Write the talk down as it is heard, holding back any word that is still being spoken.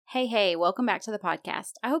Hey, welcome back to the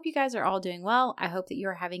podcast. I hope you guys are all doing well. I hope that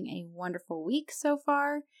you're having a wonderful week so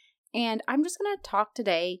far. And I'm just going to talk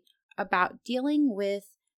today about dealing with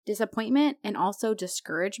disappointment and also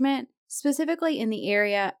discouragement, specifically in the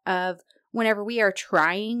area of whenever we are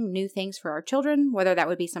trying new things for our children, whether that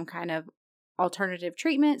would be some kind of alternative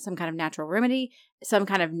treatment, some kind of natural remedy, some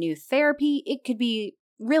kind of new therapy. It could be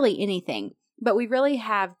really anything, but we really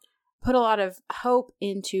have put a lot of hope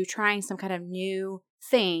into trying some kind of new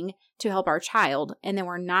thing to help our child, and then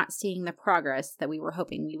we're not seeing the progress that we were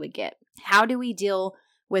hoping we would get. How do we deal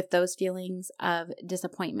with those feelings of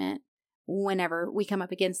disappointment whenever we come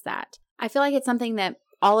up against that? I feel like it's something that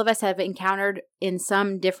all of us have encountered in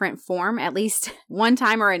some different form, at least one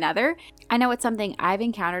time or another. I know it's something I've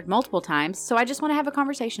encountered multiple times, so I just want to have a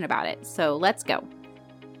conversation about it. So let's go.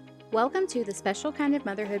 Welcome to the Special Kind of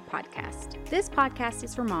Motherhood podcast. This podcast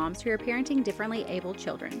is for moms who are parenting differently abled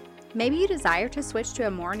children. Maybe you desire to switch to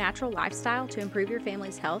a more natural lifestyle to improve your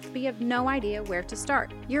family's health, but you have no idea where to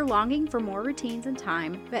start. You're longing for more routines and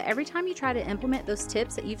time, but every time you try to implement those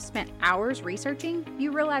tips that you've spent hours researching,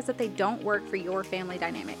 you realize that they don't work for your family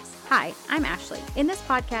dynamics. Hi, I'm Ashley. In this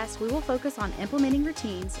podcast, we will focus on implementing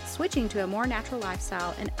routines, switching to a more natural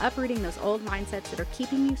lifestyle, and uprooting those old mindsets that are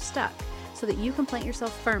keeping you stuck, so that you can plant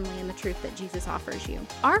yourself firmly in the truth that Jesus offers you.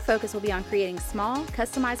 Our focus will be on creating small,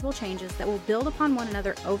 customizable changes that will build upon one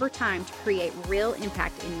another over time to create real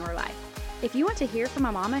impact in your life. If you want to hear from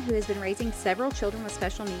a mama who has been raising several children with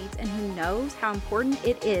special needs and who knows how important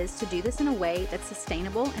it is to do this in a way that's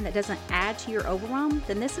sustainable and that doesn't add to your overwhelm,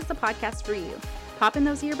 then this is the podcast for you. Pop in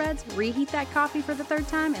those earbuds, reheat that coffee for the third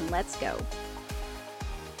time, and let's go.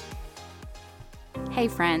 Hey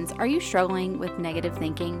friends, are you struggling with negative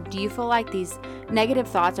thinking? Do you feel like these negative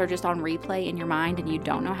thoughts are just on replay in your mind and you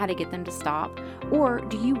don't know how to get them to stop? Or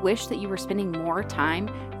do you wish that you were spending more time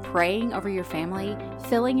praying over your family,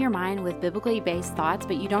 filling your mind with biblically based thoughts,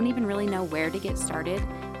 but you don't even really know where to get started?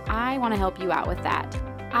 I want to help you out with that.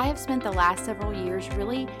 I have spent the last several years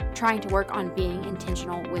really trying to work on being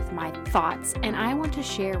intentional with my thoughts, and I want to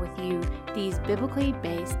share with you these biblically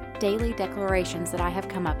based daily declarations that I have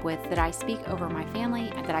come up with, that I speak over my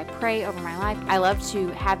family and that I pray over my life. I love to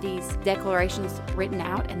have these declarations written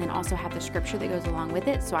out and then also have the scripture that goes along with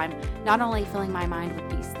it. So I'm not only filling my mind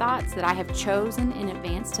with these thoughts that I have chosen in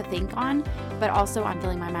advance to think on, but also I'm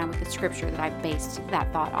filling my mind with the scripture that I've based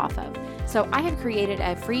that thought off of. So I have created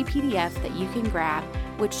a free PDF that you can grab,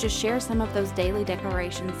 which just shares some of those daily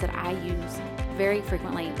declarations that I use very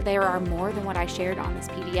frequently. There are more than what I shared on this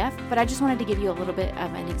PDF, but I just wanted to give you a little bit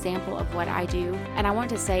of an example of what I do. And I want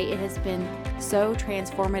to say it has been so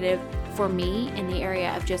transformative for me in the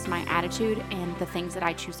area of just my attitude and the things that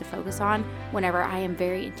I choose to focus on whenever I am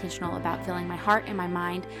very intentional about filling my heart and my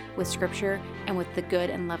mind with scripture and with the good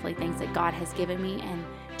and lovely things that God has given me, and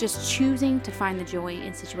just choosing to find the joy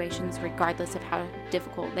in situations regardless of how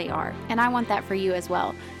difficult they are. And I want that for you as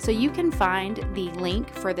well. So you can find the link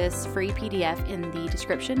for this free PDF in the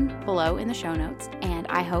description below in the show notes, and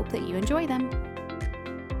I hope that you enjoy them.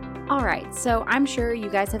 All right, so I'm sure you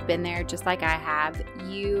guys have been there just like I have.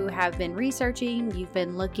 You have been researching, you've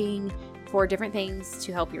been looking for different things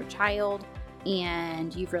to help your child,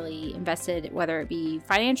 and you've really invested, whether it be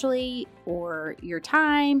financially or your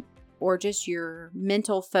time or just your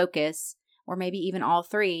mental focus, or maybe even all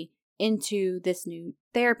three, into this new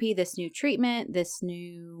therapy, this new treatment, this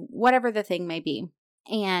new whatever the thing may be.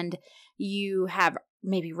 And you have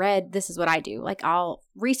maybe read, this is what I do. Like, I'll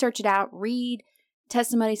research it out, read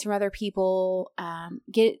testimonies from other people,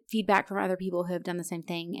 get feedback from other people who have done the same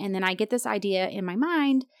thing. And then I get this idea in my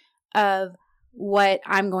mind of what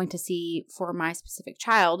I'm going to see for my specific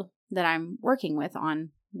child that I'm working with on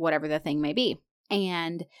whatever the thing may be.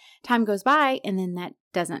 And time goes by and then that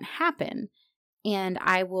doesn't happen. And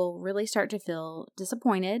I will really start to feel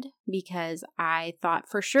disappointed because I thought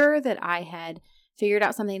for sure that I had figured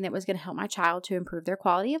out something that was going to help my child to improve their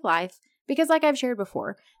quality of life. Because like I've shared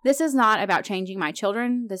before, this is not about changing my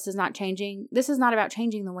children. This is not about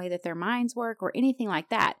changing the way that their minds work or anything like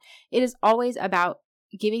that. It is always about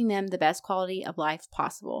giving them the best quality of life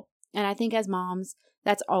possible. And I think as moms,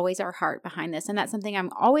 that's always our heart behind this. And that's something I'm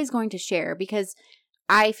always going to share, because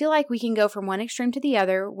I feel like we can go from one extreme to the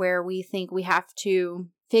other where we think we have to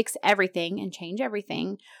fix everything and change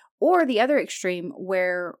everything, or the other extreme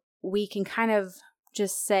where we can kind of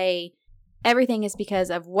just say everything is because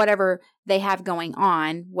of whatever they have going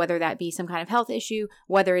on, whether that be some kind of health issue,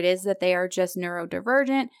 whether it is that they are just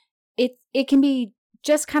neurodivergent. It can be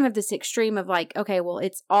just kind of this extreme of like, okay, well,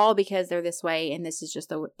 it's all because they're this way and this is just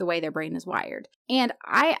the way their brain is wired. And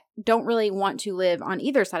I don't really want to live on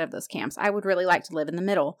either side of those camps. I would really like to live in the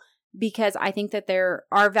middle. because I think that there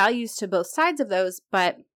are values to both sides of those.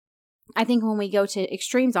 But I think when we go to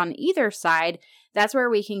extremes on either side, that's where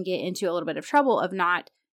we can get into a little bit of trouble of not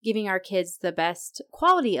giving our kids the best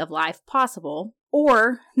quality of life possible.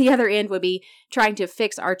 Or the other end would be trying to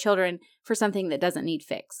fix our children for something that doesn't need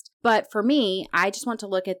fixed. But for me, I just want to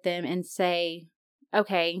look at them and say,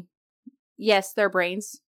 okay, yes, their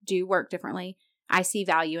brains do work differently. I see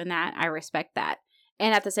value in that. I respect that.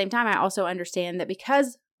 And at the same time, I also understand that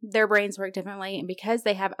because their brains work differently and because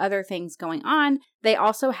they have other things going on, they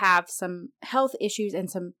also have some health issues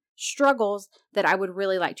and some struggles that I would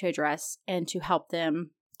really like to address and to help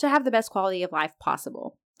them to have the best quality of life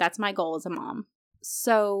possible. That's my goal as a mom.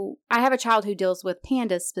 So I have a child who deals with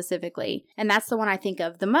pandas specifically, and that's the one I think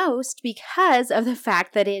of the most because of the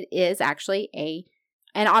fact that it is actually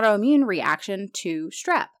an autoimmune reaction to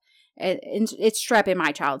strep. It's strep in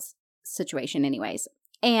my child's situation anyways.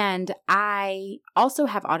 And I also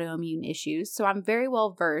have autoimmune issues, so I'm very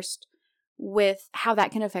well versed with how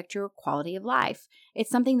that can affect your quality of life. It's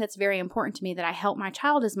something that's very important to me that I help my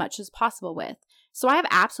child as much as possible with. So I have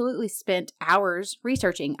absolutely spent hours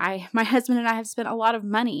researching. My husband and I have spent a lot of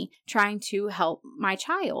money trying to help my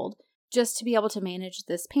child just to be able to manage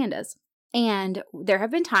this pandas. And there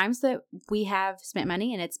have been times that we have spent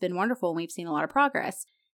money and it's been wonderful and we've seen a lot of progress.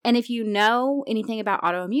 And if you know anything about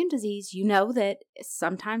autoimmune disease, you know that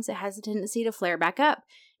sometimes it has a tendency to flare back up.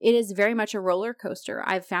 It is very much a roller coaster.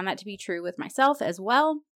 I've found that to be true with myself as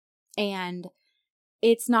well. And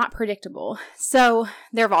it's not predictable. So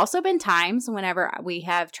there have also been times whenever we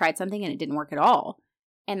have tried something and it didn't work at all.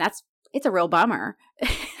 And it's a real bummer.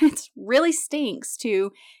 It really stinks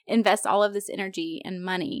to invest all of this energy and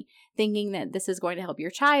money thinking that this is going to help your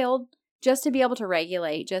child just to be able to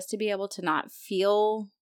regulate, just to be able to not feel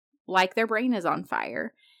like their brain is on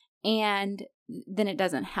fire. And then it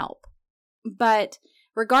doesn't help. But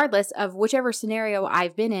regardless of whichever scenario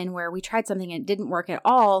I've been in where we tried something and it didn't work at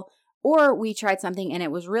all, or we tried something and it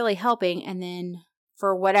was really helping, and then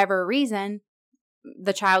for whatever reason,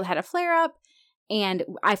 the child had a flare up and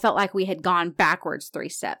I felt like we had gone backwards 3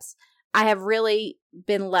 steps. I have really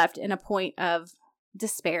been left in a point of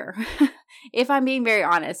despair. If I'm being very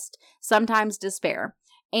honest, sometimes despair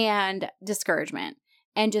and discouragement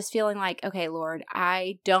and just feeling like, okay, Lord,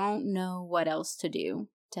 I don't know what else to do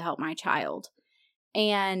to help my child.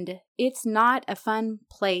 And it's not a fun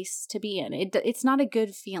place to be in. It's not a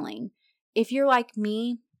good feeling. If you're like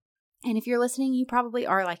me, and if you're listening, you probably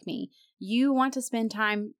are like me. You want to spend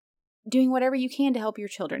time doing whatever you can to help your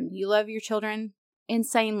children. You love your children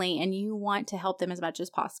insanely, and you want to help them as much as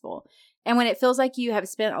possible. And when it feels like you have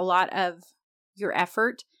spent a lot of your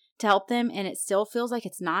effort to help them, and it still feels like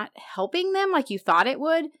it's not helping them like you thought it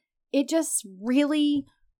would, it just really,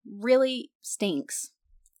 really stinks.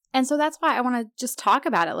 And so that's why I want to just talk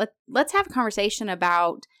about it. Let's have a conversation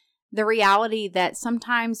about the reality that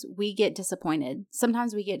sometimes we get disappointed.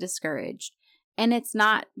 Sometimes we get discouraged. And it's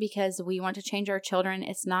not because we want to change our children.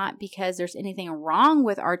 It's not because there's anything wrong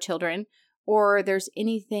with our children or there's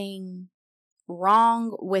anything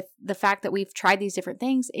wrong with the fact that we've tried these different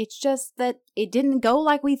things. It's just that it didn't go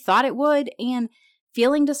like we thought it would. And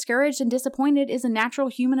feeling discouraged and disappointed is a natural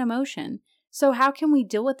human emotion. So how can we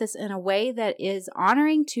deal with this in a way that is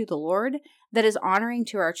honoring to the Lord, that is honoring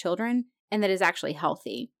to our children, and that is actually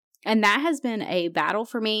healthy? And that has been a battle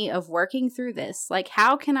for me of working through this. Like,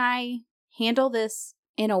 how can I handle this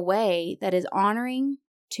in a way that is honoring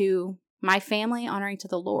to my family, honoring to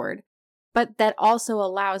the Lord, but that also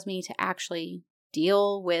allows me to actually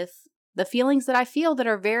deal with the feelings that I feel that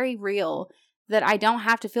are very real, that I don't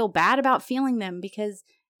have to feel bad about feeling them because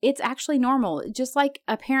it's actually normal. Just like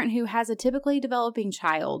a parent who has a typically developing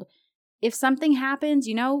child. If something happens,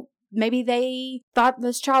 maybe they thought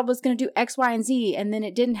this child was going to do X, Y, and Z, and then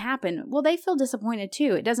it didn't happen. Well, they feel disappointed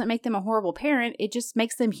too. It doesn't make them a horrible parent. It just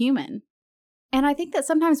makes them human. And I think that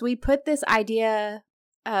sometimes we put this idea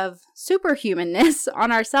of superhumanness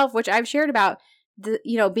on ourselves, which I've shared about,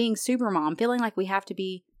 being super mom, feeling like we have to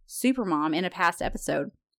be super mom in a past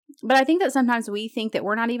episode. But I think that sometimes we think that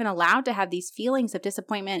we're not even allowed to have these feelings of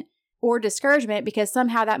disappointment or discouragement because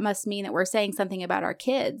somehow that must mean that we're saying something about our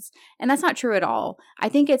kids. And that's not true at all. I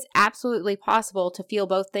think it's absolutely possible to feel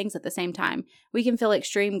both things at the same time. We can feel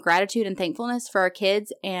extreme gratitude and thankfulness for our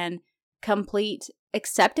kids and complete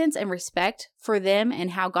acceptance and respect for them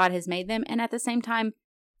and how God has made them. And at the same time,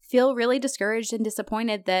 feel really discouraged and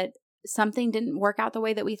disappointed that something didn't work out the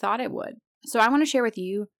way that we thought it would. So I want to share with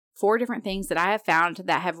you 4 different things that I have found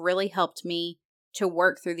that have really helped me to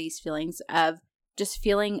work through these feelings of just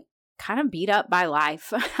feeling kind of beat up by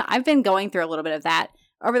life. I've been going through a little bit of that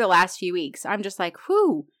over the last few weeks. I'm just like,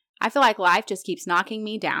 whew, I feel like life just keeps knocking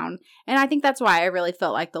me down. And I think that's why I really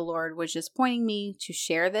felt like the Lord was just pointing me to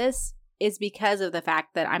share this, is because of the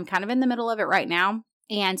fact that I'm kind of in the middle of it right now.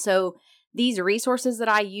 And so these resources that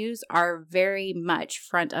I use are very much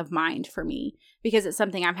front of mind for me, because it's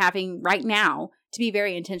something I'm having right now to be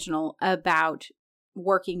very intentional about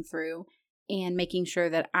working through and making sure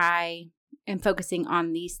that I am focusing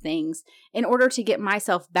on these things in order to get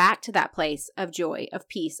myself back to that place of joy, of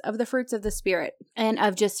peace, of the fruits of the Spirit, and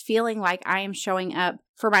of just feeling like I am showing up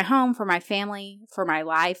for my home, for my family, for my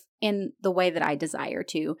life in the way that I desire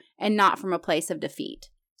to, and not from a place of defeat.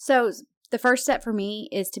 So the first step for me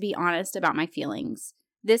is to be honest about my feelings.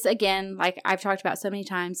 This, again, like I've talked about so many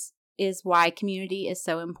times, is why community is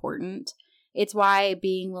so important. It's why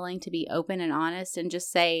being willing to be open and honest and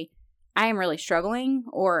just say, I am really struggling,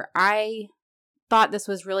 or I thought this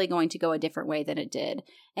was really going to go a different way than it did,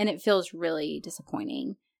 and it feels really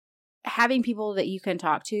disappointing. Having people that you can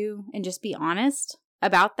talk to and just be honest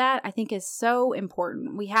about that, I think, is so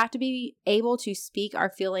important. We have to be able to speak our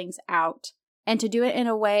feelings out and to do it in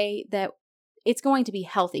a way that it's going to be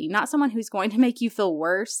healthy, not someone who's going to make you feel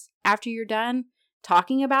worse after you're done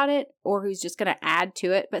talking about it, or who's just going to add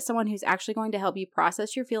to it, but someone who's actually going to help you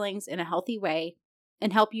process your feelings in a healthy way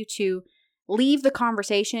and help you to leave the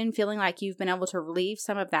conversation feeling like you've been able to relieve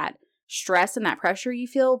some of that stress and that pressure you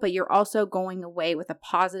feel, but you're also going away with a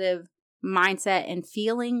positive mindset and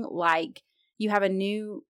feeling like you have a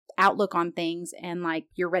new outlook on things and like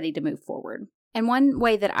you're ready to move forward. And one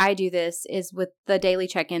way that I do this is with the daily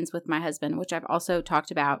check-ins with my husband, which I've also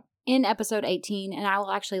talked about in episode 18, and I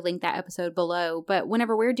will actually link that episode below. But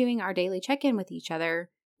whenever we're doing our daily check-in with each other,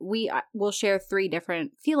 we will share 3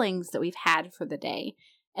 different feelings that we've had for the day.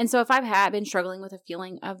 And so if I've been struggling with a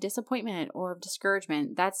feeling of disappointment or of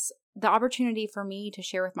discouragement, that's the opportunity for me to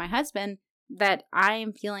share with my husband that I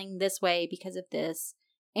am feeling this way because of this.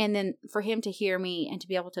 And then for him to hear me and to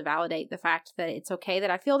be able to validate the fact that it's okay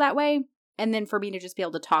that I feel that way. And then for me to just be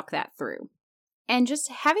able to talk that through. And just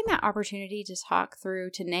having that opportunity to talk through,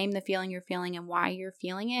 to name the feeling you're feeling and why you're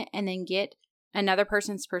feeling it, and then get another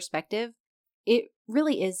person's perspective, it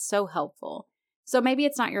really is so helpful. So maybe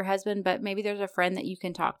it's not your husband, but maybe there's a friend that you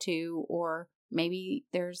can talk to, or maybe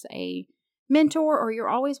there's a mentor, or you're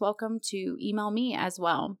always welcome to email me as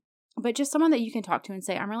well. But just someone that you can talk to and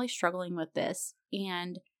say, I'm really struggling with this,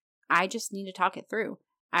 and I just need to talk it through.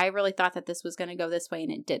 I really thought that this was going to go this way,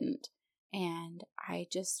 and it didn't. And I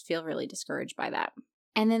just feel really discouraged by that.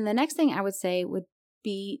 And then the next thing I would say would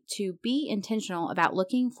be to be intentional about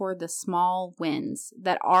looking for the small wins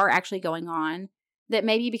that are actually going on, that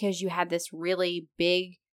maybe because you had this really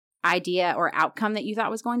big idea or outcome that you thought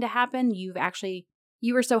was going to happen, you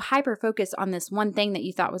were so hyper-focused on this one thing that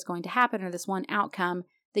you thought was going to happen, or this one outcome,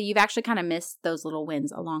 that you've actually kind of missed those little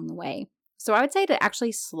wins along the way. So I would say to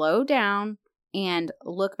actually slow down and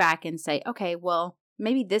look back and say, okay, well,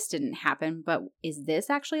 maybe this didn't happen, but is this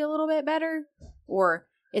actually a little bit better? Or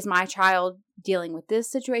is my child dealing with this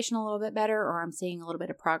situation a little bit better? Or I'm seeing a little bit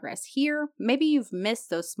of progress here. Maybe you've missed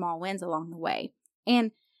those small wins along the way.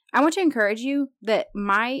 And I want to encourage you that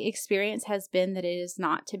my experience has been that it is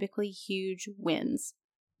not typically huge wins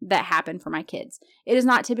that happen for my kids. It is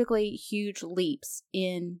not typically huge leaps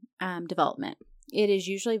in development. It is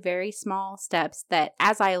usually very small steps that,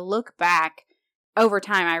 as I look back over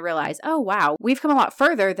time, I realize, oh, wow, we've come a lot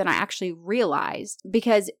further than I actually realized,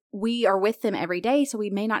 because we are with them every day. So we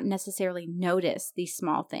may not necessarily notice these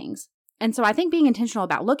small things. And so I think being intentional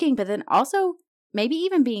about looking, but then also maybe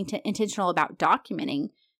even being intentional about documenting.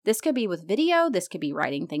 This could be with video. This could be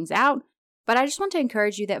writing things out. But I just want to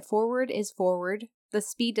encourage you that forward is forward. The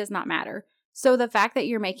speed does not matter. So the fact that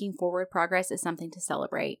you're making forward progress is something to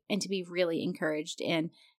celebrate and to be really encouraged in.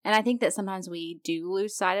 And I think that sometimes we do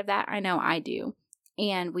lose sight of that. I know I do.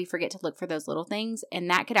 And we forget to look for those little things. And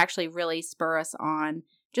that could actually really spur us on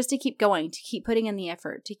just to keep going, to keep putting in the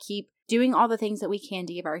effort, to keep doing all the things that we can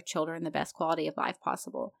to give our children the best quality of life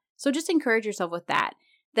possible. So just encourage yourself with that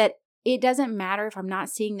it doesn't matter if I'm not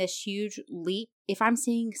seeing this huge leap. If I'm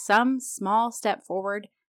seeing some small step forward,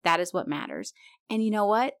 that is what matters. And you know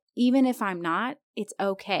what? Even if I'm not, it's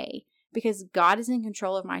okay, because God is in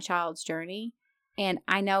control of my child's journey. And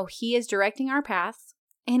I know He is directing our paths.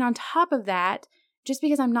 And on top of that, just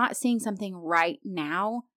because I'm not seeing something right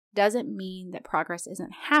now doesn't mean that progress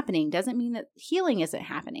isn't happening, doesn't mean that healing isn't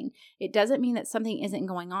happening. It doesn't mean that something isn't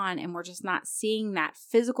going on and we're just not seeing that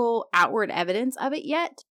physical outward evidence of it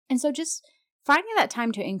yet. And so just finding that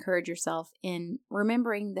time to encourage yourself in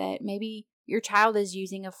remembering that maybe your child is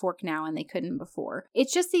using a fork now and they couldn't before.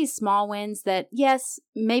 It's just these small wins that, yes,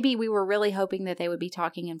 maybe we were really hoping that they would be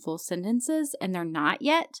talking in full sentences and they're not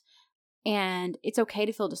yet. And it's okay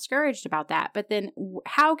to feel discouraged about that. But then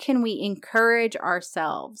how can we encourage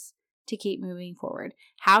ourselves to keep moving forward?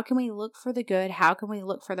 How can we look for the good? How can we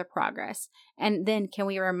look for the progress? And then can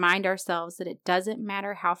we remind ourselves that it doesn't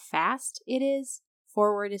matter how fast it is,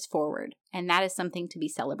 forward is forward. And that is something to be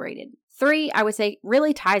celebrated. 3, I would say,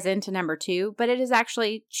 really ties into number 2, but it is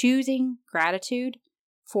actually choosing gratitude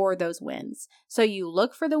for those wins. So you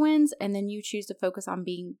look for the wins and then you choose to focus on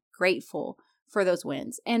being grateful for those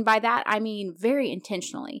wins. And by that, I mean very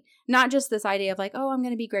intentionally, not just this idea of like, oh, I'm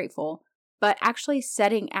going to be grateful, but actually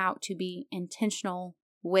setting out to be intentional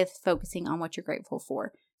with focusing on what you're grateful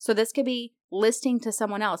for. So this could be listing to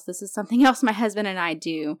someone else. This is something else my husband and I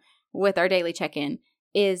do with our daily check-in,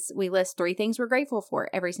 is we list 3 things we're grateful for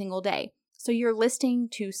every single day. So you're listing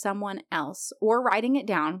to someone else or writing it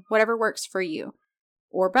down, whatever works for you,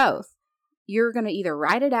 or both. You're going to either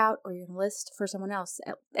write it out or you're going to list for someone else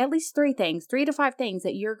at least 3 things, 3 to 5 things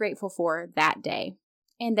that you're grateful for that day.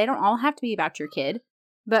 And they don't all have to be about your kid,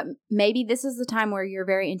 but maybe this is the time where you're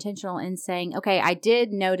very intentional in saying, okay, I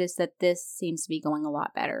did notice that this seems to be going a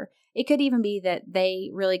lot better. It could even be that they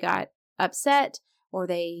really got upset or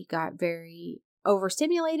they got very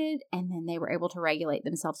overstimulated and then they were able to regulate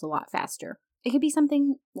themselves a lot faster. It could be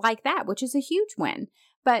something like that, which is a huge win.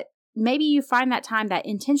 But maybe you find that time, that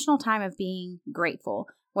intentional time of being grateful,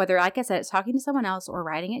 whether, like I said, it's talking to someone else or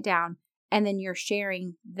writing it down, and then you're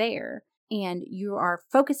sharing there and you are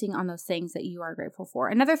focusing on those things that you are grateful for.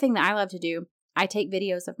 Another thing that I love to do, I take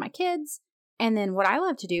videos of my kids, and then what I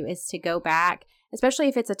love to do is to go back, especially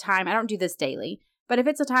if it's a time, I don't do this daily, but if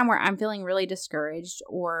it's a time where I'm feeling really discouraged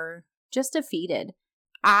or just defeated,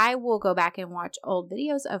 I will go back and watch old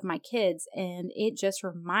videos of my kids, and it just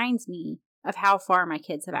reminds me of how far my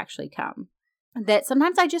kids have actually come. That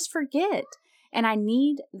sometimes I just forget, and I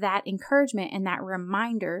need that encouragement and that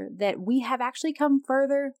reminder that we have actually come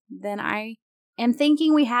further than I am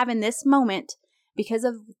thinking we have in this moment because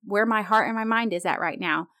of where my heart and my mind is at right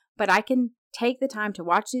now. But I can take the time to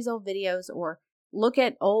watch these old videos or look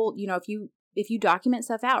at old, if you document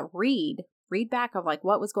stuff out, read back of like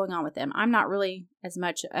what was going on with them. I'm not really as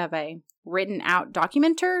much of a written out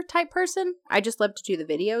documenter type person. I just love to do the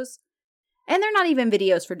videos. And they're not even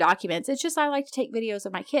videos for documents. It's just I like to take videos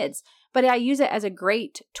of my kids. But I use it as a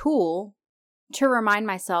great tool to remind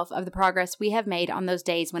myself of the progress we have made on those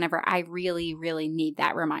days whenever I really, really need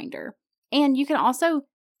that reminder. And you can also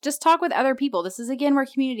just talk with other people. This is, again, where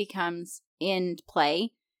community comes into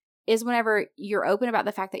play, is whenever you're open about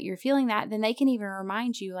the fact that you're feeling that, then they can even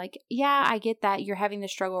remind you like, yeah, I get that you're having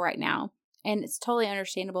this struggle right now. And it's totally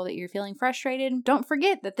understandable that you're feeling frustrated. Don't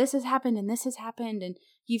forget that this has happened and this has happened and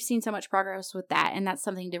you've seen so much progress with that. And that's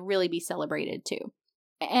something to really be celebrated too.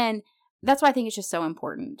 And that's why I think it's just so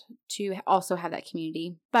important to also have that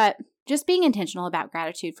community. But just being intentional about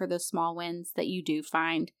gratitude for those small wins that you do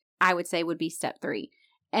find, I would say would be step 3.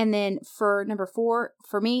 And then for number 4,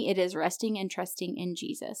 for me, it is resting and trusting in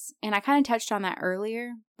Jesus. And I kind of touched on that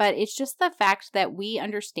earlier, but it's just the fact that we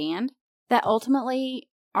understand that ultimately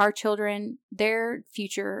our children, their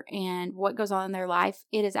future and what goes on in their life,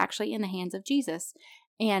 it is actually in the hands of Jesus.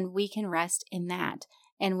 And we can rest in that.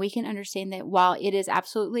 And we can understand that while it is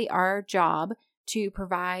absolutely our job to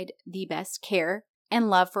provide the best care and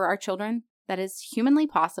love for our children that is humanly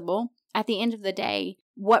possible, at the end of the day,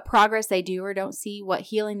 what progress they do or don't see, what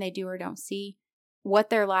healing they do or don't see, what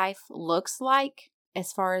their life looks like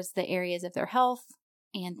as far as the areas of their health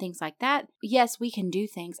and things like that. Yes, we can do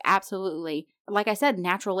things, absolutely. Like I said,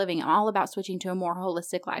 natural living, I'm all about switching to a more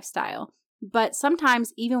holistic lifestyle. But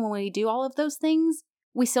sometimes, even when we do all of those things,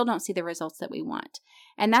 we still don't see the results that we want.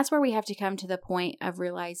 And that's where we have to come to the point of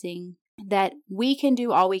realizing that we can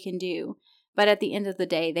do all we can do, but at the end of the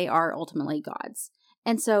day, they are ultimately God's.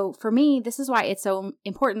 And so for me, this is why it's so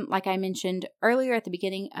important, like I mentioned earlier at the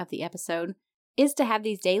beginning of the episode, is to have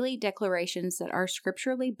these daily declarations that are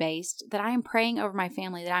scripturally based, that I am praying over my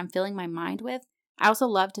family, that I'm filling my mind with. I also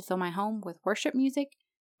love to fill my home with worship music.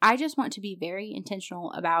 I just want to be very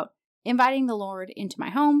intentional about inviting the Lord into my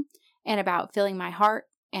home and about filling my heart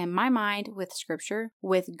and my mind with scripture,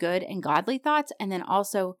 with good and godly thoughts, and then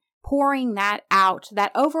also pouring that out,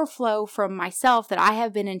 that overflow from myself that I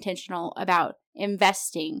have been intentional about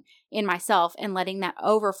investing in myself and letting that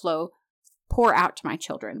overflow pour out to my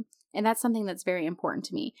children. And that's something that's very important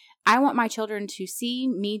to me. I want my children to see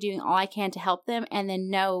me doing all I can to help them and then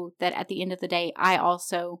know that at the end of the day, I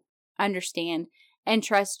also understand and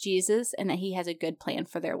trust Jesus and that He has a good plan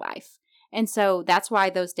for their life. And so that's why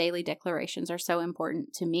those daily declarations are so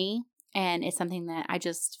important to me. And it's something that I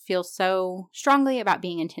just feel so strongly about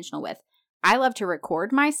being intentional with. I love to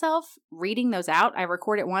record myself reading those out. I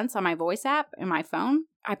record it once on my voice app in my phone.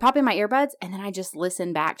 I pop in my earbuds and then I just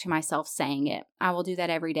listen back to myself saying it. I will do that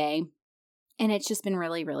every day. And it's just been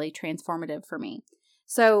really, really transformative for me.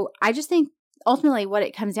 So I just think ultimately what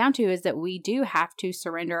it comes down to is that we do have to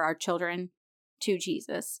surrender our children to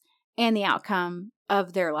Jesus and the outcome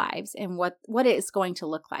of their lives and what it's going to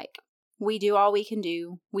look like. We do all we can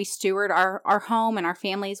do. We steward our home and our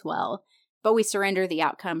families well, but we surrender the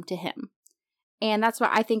outcome to Him. And that's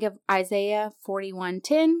what I think of Isaiah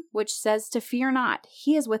 41:10, which says to fear not.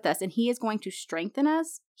 He is with us and He is going to strengthen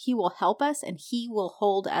us. He will help us and He will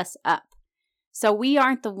hold us up. So we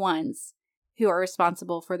aren't the ones who are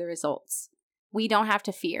responsible for the results. We don't have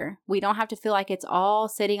to fear. We don't have to feel like it's all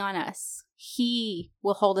sitting on us. He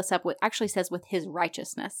will hold us up with, actually says with His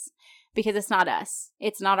righteousness, because it's not us.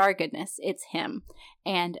 It's not our goodness. It's Him.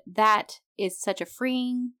 And that is such a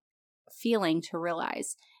freeing feeling to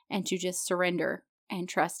realize and to just surrender and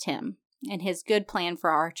trust Him and His good plan for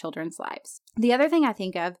our children's lives. The other thing I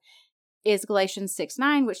think of is Galatians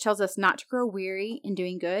 6:9, which tells us not to grow weary in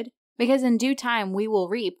doing good, because in due time we will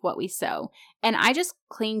reap what we sow. And I just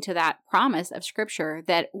cling to that promise of Scripture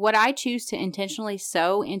that what I choose to intentionally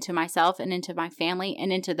sow into myself and into my family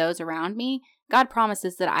and into those around me, God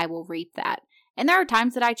promises that I will reap that. And there are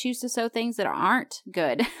times that I choose to sow things that aren't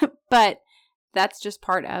good, but that's just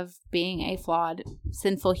part of being a flawed,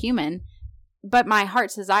 sinful human. But my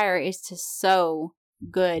heart's desire is to sow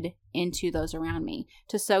good into those around me,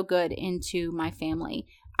 to sow good into my family.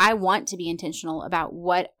 I want to be intentional about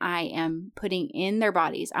what I am putting in their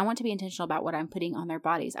bodies. I want to be intentional about what I'm putting on their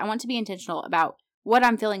bodies. I want to be intentional about what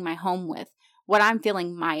I'm filling my home with, what I'm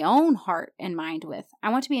filling my own heart and mind with. I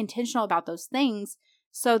want to be intentional about those things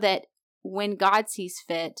so that when God sees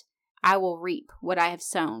fit, I will reap what I have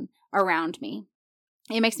sown around me.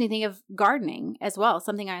 It makes me think of gardening as well,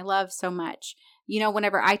 something I love so much. You know,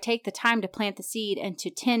 whenever I take the time to plant the seed and to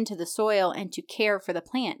tend to the soil and to care for the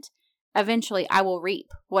plant, eventually I will reap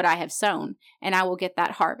what I have sown and I will get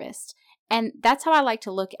that harvest. And that's how I like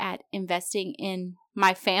to look at investing in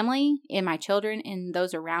my family, in my children, in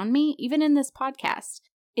those around me, even in this podcast,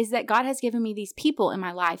 is that God has given me these people in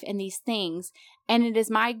my life and these things, and it is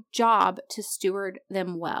my job to steward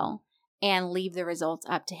them well and leave the results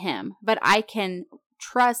up to Him. But I can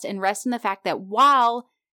trust and rest in the fact that while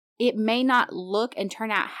it may not look and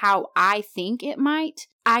turn out how I think it might,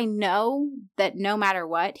 I know that no matter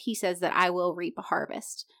what, He says that I will reap a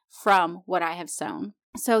harvest from what I have sown.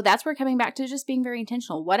 So that's where coming back to just being very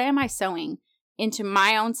intentional. What am I sowing into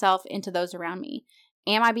my own self, into those around me?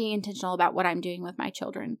 Am I being intentional about what I'm doing with my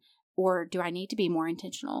children? Or do I need to be more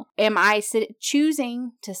intentional? Am I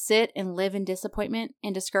choosing to sit and live in disappointment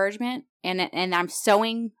and discouragement and I'm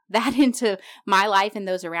sowing that into my life and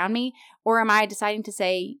those around me? Or am I deciding to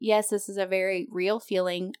say, yes, this is a very real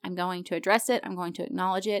feeling. I'm going to address it. I'm going to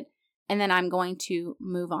acknowledge it. And then I'm going to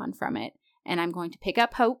move on from it. And I'm going to pick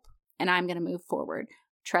up hope and I'm going to move forward,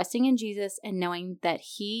 trusting in Jesus and knowing that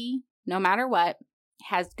He, no matter what,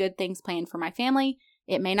 has good things planned for my family.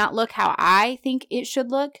 It may not look how I think it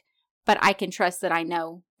should look, but I can trust that I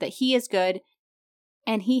know that He is good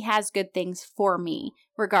and He has good things for me,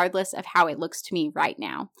 regardless of how it looks to me right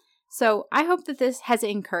now. So I hope that this has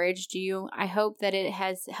encouraged you. I hope that it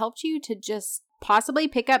has helped you to just possibly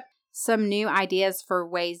pick up some new ideas for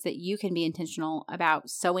ways that you can be intentional about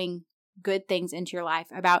sowing good things into your life,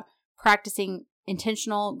 about practicing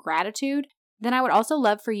intentional gratitude. Then I would also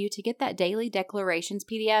love for you to get that daily declarations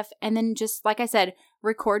PDF and then just, like I said,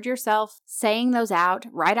 record yourself saying those out,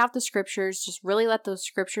 write out the scriptures, just really let those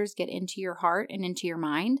scriptures get into your heart and into your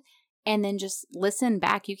mind, and then just listen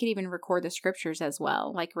back. You could even record the scriptures as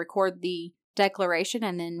well, like record the declaration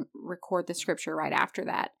and then record the scripture right after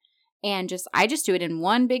that. And I just do it in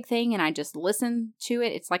one big thing and I just listen to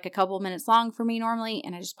it. It's like a couple minutes long for me normally,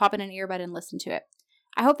 and I just pop in an earbud and listen to it.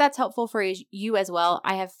 I hope that's helpful for you as well.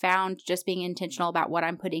 I have found just being intentional about what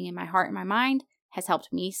I'm putting in my heart and my mind has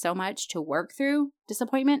helped me so much to work through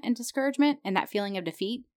disappointment and discouragement and that feeling of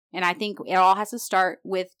defeat. And I think it all has to start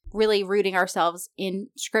with really rooting ourselves in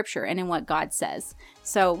Scripture and in what God says.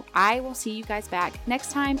 So I will see you guys back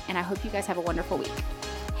next time, and I hope you guys have a wonderful week.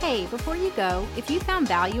 Hey, before you go, if you found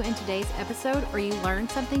value in today's episode or you learned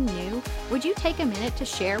something new, would you take a minute to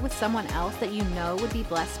share with someone else that you know would be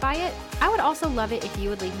blessed by it? I would also love it if you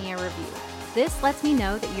would leave me a review. This lets me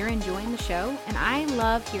know that you're enjoying the show, and I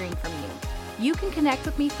love hearing from you. You can connect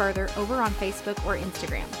with me further over on Facebook or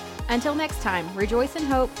Instagram. Until next time, rejoice in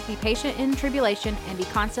hope, be patient in tribulation, and be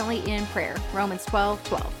constantly in prayer. Romans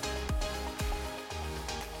 12:12.